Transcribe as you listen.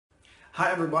Hi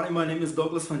everybody, my name is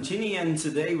Douglas Fantini and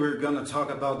today we're gonna talk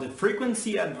about the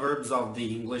frequency adverbs of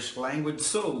the English language,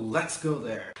 so let's go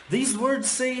there. These words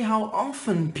say how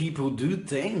often people do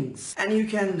things, and you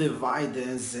can divide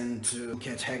this into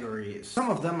categories. Some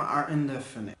of them are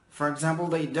indefinite. For example,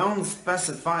 they don't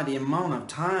specify the amount of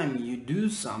time you do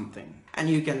something. And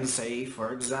you can say,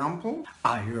 for example,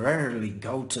 I rarely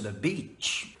go to the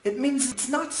beach. It means it's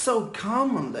not so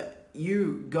common that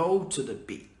you go to the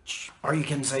beach. Or you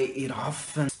can say, it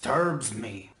often disturbs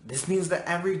me. This means that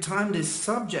every time this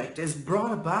subject is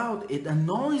brought about, it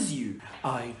annoys you.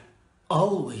 I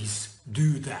always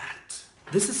do that.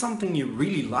 This is something you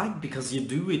really like because you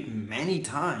do it many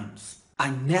times.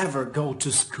 I never go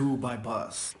to school by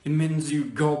bus. It means you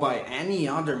go by any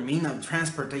other means of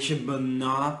transportation but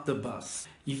not the bus.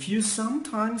 If you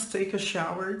sometimes take a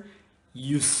shower,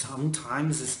 you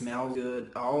sometimes smell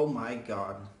good. Oh my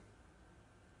god.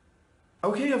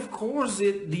 Okay, of course,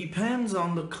 it depends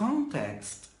on the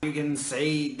context. You can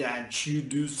say that you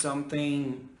do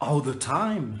something all the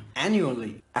time,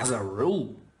 annually, as a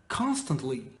rule,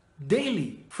 constantly,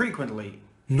 daily, frequently,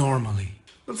 normally.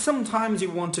 But sometimes you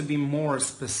want to be more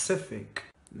specific.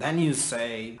 Then you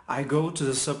say, I go to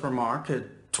the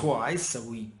supermarket twice a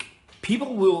week.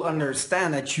 People will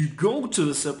understand that you go to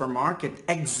the supermarket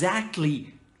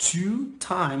exactly 2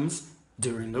 times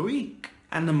during the week.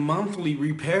 And the monthly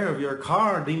repair of your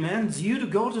car demands you to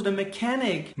go to the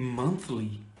mechanic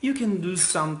monthly. You can do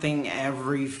something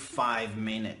every 5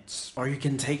 minutes. Or you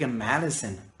can take a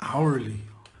medicine hourly.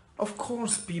 Of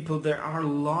course, people, there are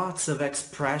lots of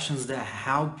expressions that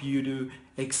help you to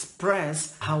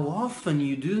express how often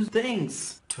you do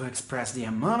things. To express the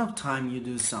amount of time you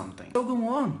do something. So go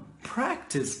on,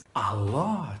 practice a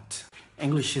lot.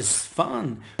 English is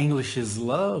fun. English is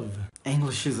love.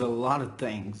 English is a lot of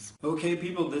things. Okay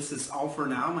people, this is all for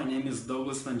now. My name is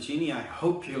Douglas Fantini. I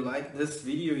hope you liked this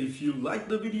video. If you liked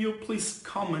the video, please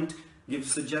comment, give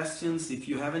suggestions. If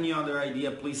you have any other idea,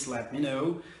 please let me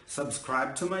know.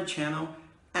 Subscribe to my channel,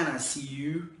 and I see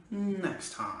you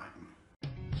next time.